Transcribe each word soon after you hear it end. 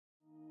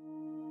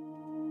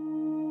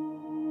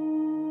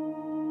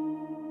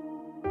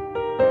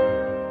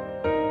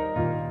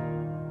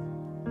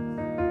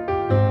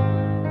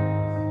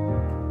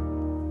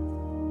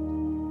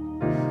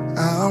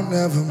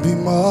never be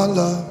more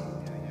loved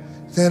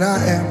than I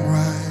am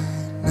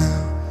right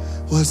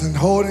now. Wasn't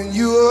holding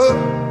you up,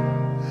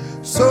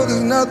 so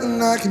there's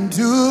nothing I can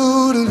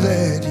do to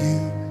let you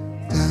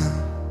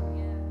down.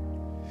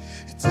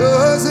 It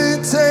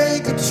doesn't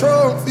take a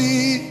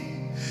trophy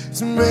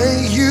to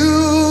make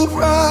you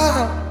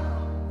proud.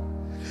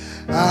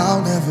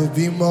 I'll never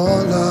be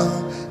more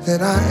loved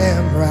than I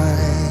am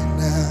right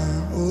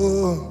now.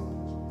 Ooh.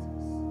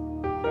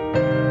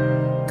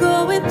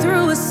 Going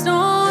through a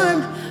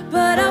storm,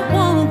 but I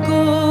won't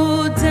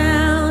go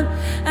down.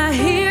 I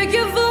hear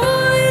your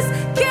voice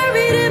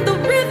carried in the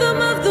rhythm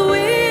of the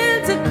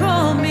wind to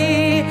call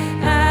me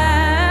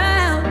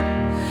out.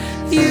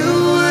 You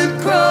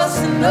would cross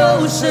an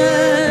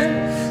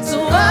ocean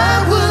so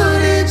I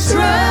wouldn't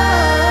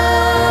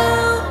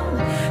drown.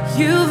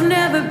 You've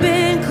never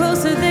been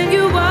closer than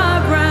you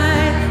are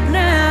right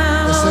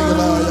now. Let's sing it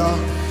loud, y'all.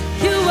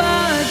 You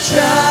are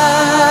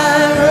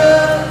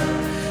Jireh.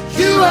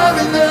 You are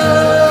enough.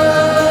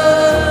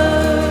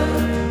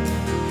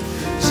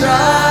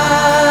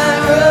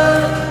 Jireh,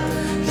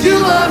 you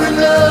are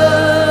enough.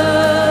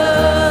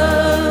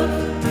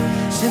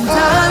 And I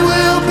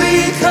will be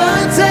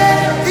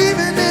content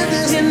Even in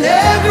this, in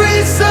every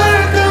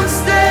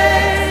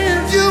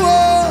circumstance. you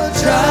are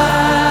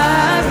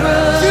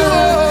Jireh, you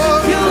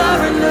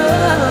are enough.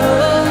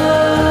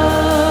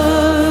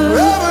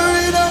 forever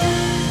enough,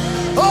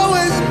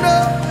 always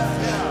enough,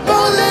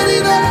 more than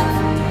enough.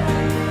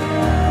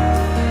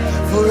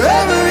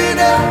 Forever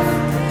enough,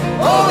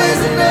 always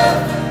enough,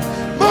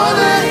 more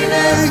than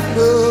enough.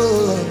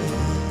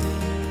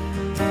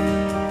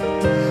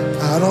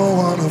 I don't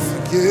wanna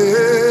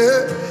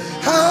forget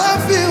how I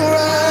feel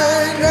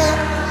right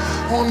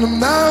now on the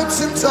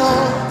mountain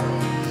top.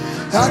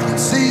 I can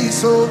see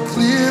so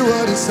clear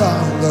what it's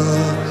all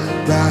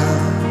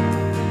about.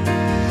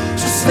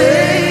 So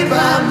stay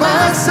by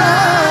my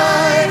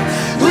side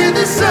when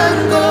the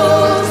sun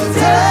goes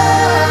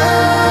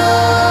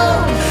down.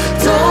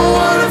 Don't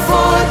wanna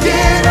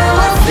forget how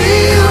I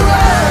feel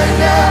right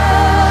now.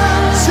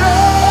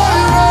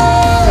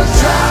 Jireh,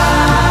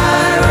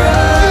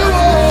 Jireh,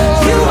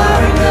 you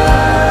are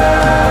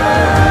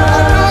enough. I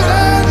know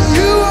that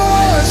you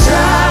are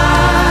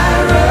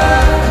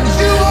Jireh,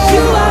 you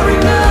you are. are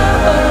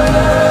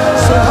enough.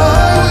 So I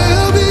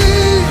will be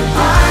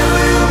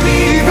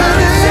even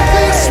in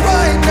this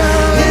right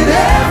now, in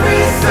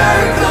every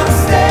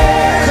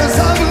circumstance. 'cause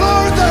I've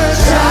learned that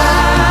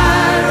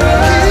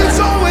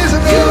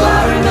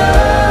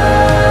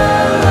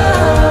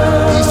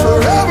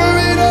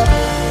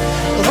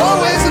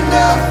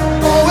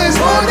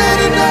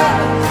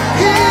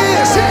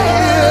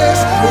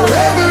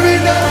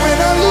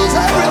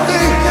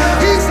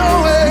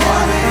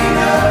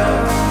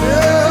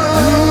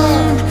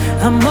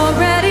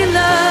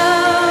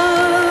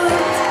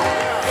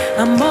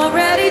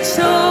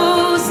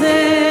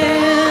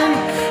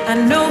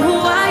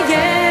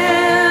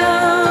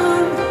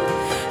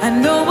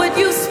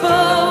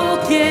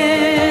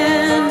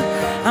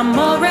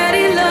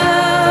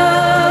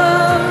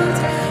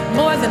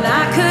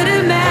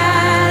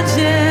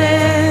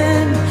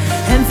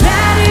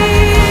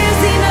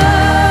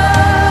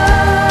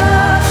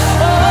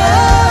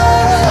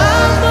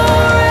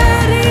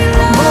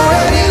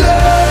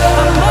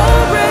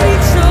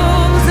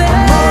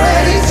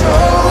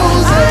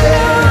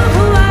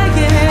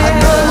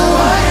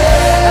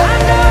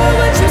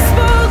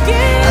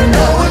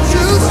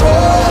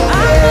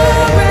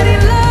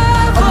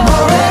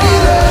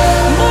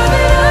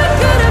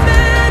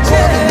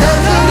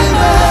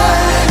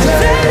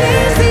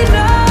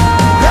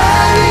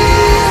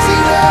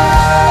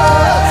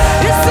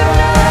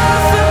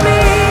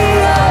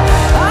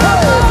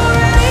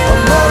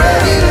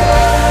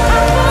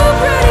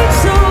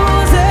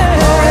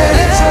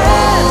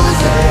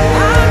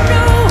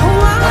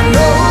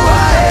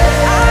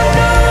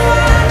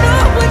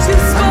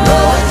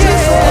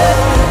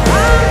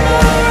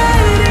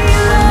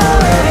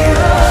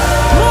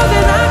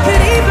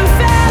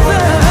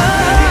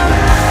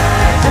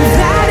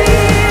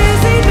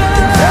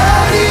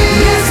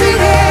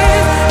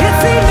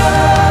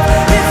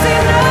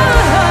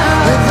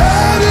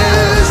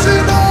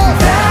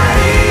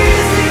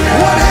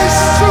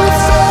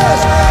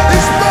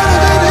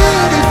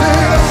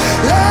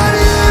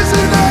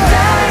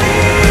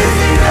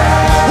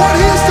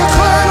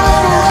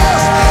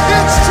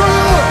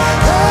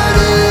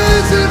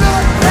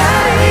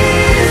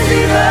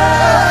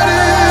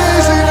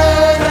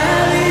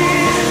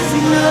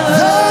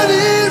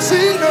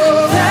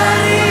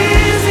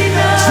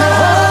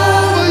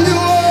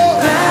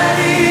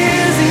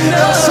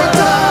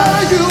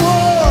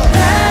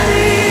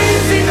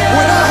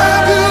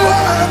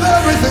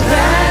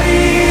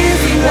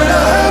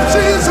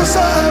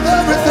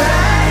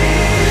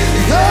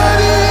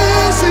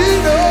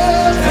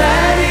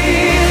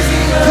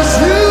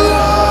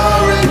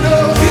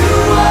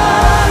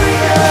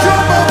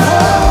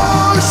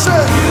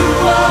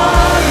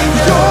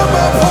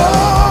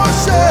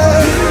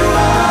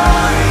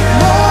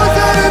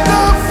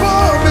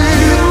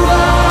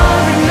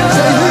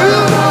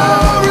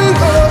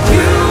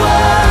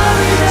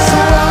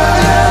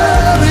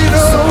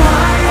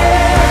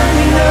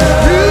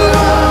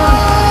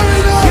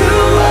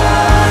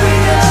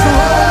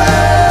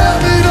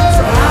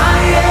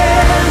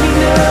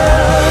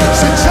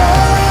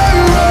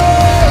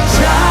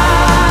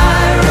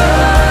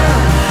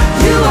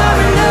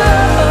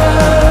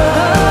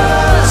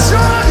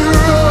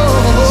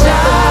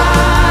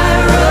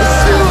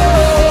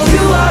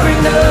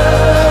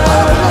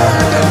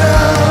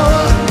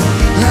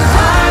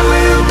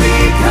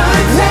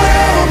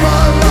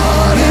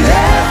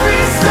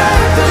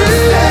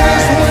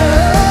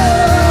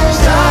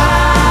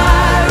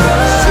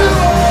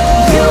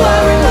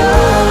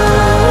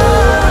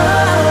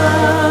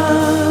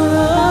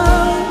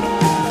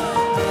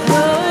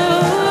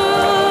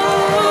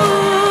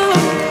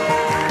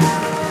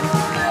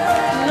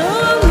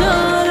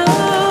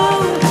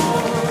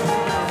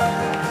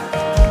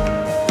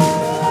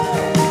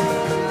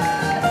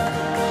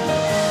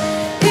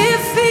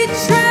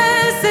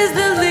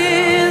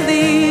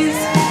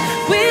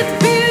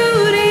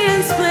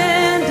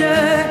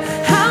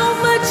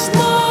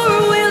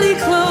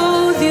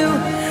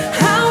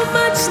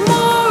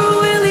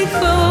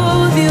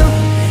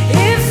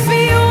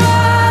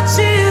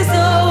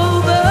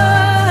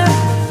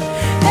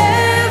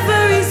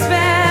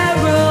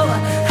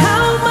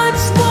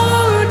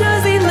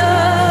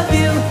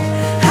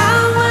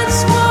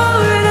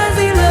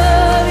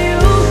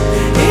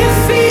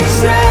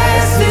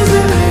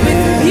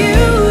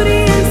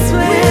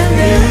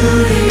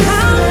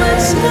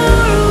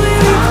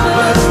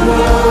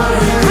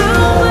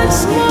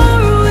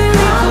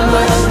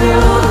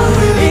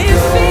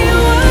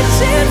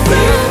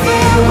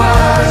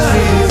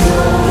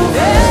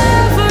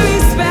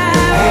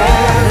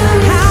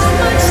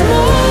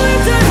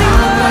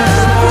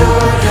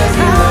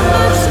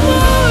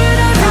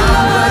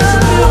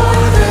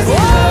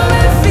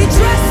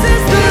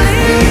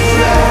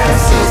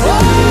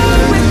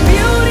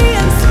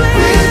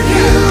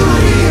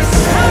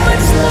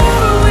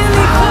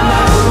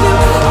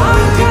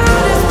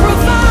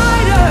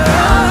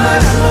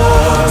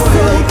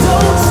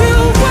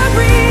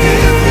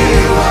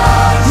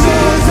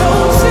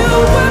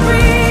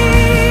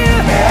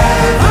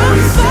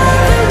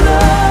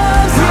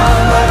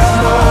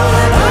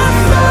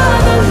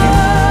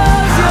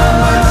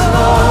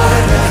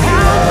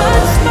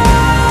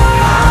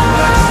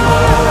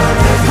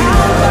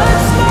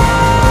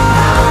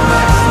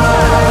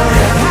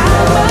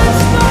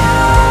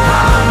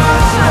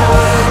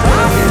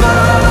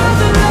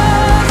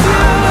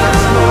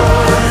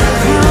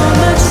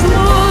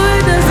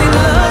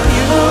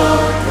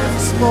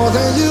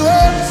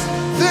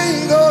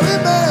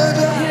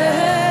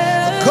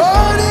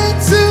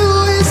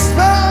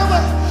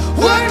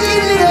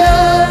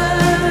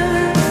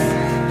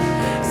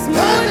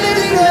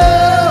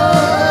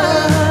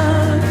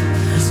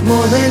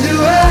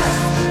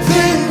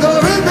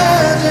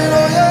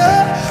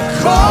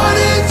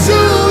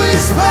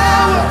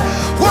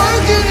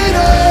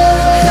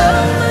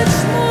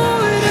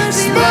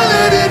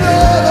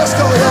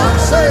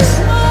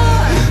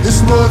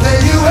more than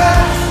you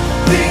ask,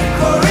 think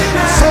or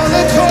imagine. So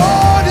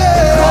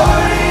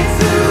according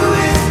to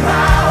His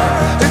power,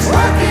 it's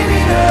working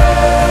in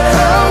us.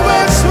 How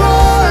much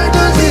more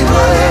does He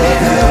love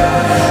you?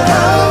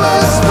 How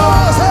much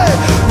more? Say,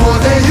 more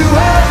than you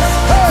ask,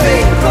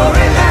 think or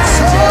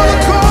imagine. So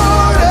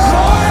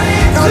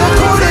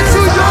according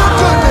to your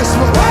goodness,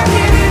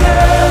 working in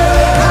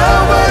us.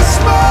 How much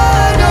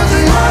more does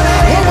He?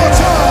 One more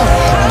time.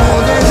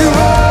 More than you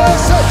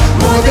ask,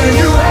 more than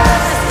you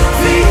ask,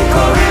 think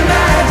or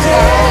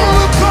imagine.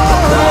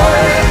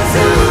 According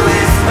to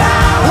His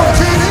power,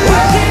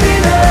 working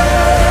in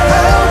us.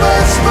 How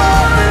much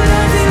more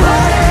does He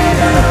love?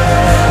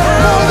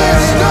 More than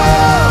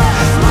enough.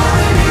 More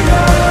than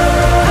enough.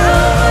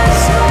 How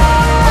much more?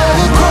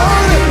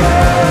 According.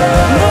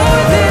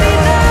 More than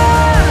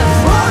enough.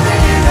 More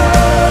than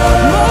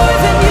enough. More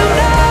than you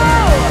know.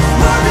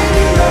 More than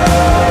you know.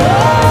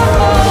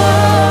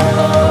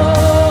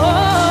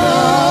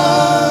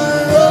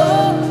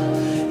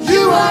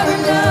 You are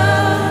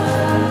enough.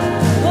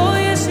 Oh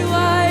yes you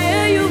are.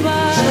 Yeah you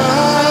are.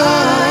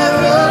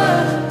 Jireh.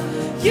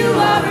 You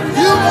are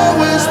enough. You've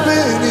always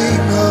been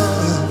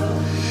enough.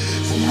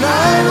 And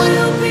I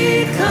will be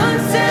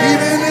content.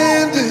 Even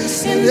in this.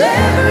 In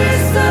every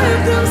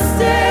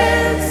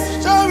circumstance.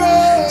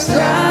 Jireh.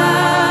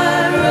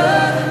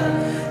 Jireh.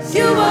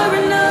 You are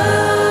enough.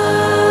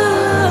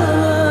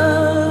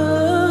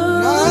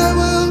 I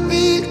will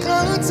be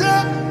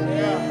content.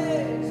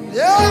 In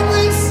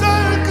every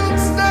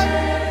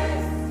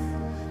circumstance.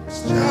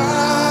 Jireh.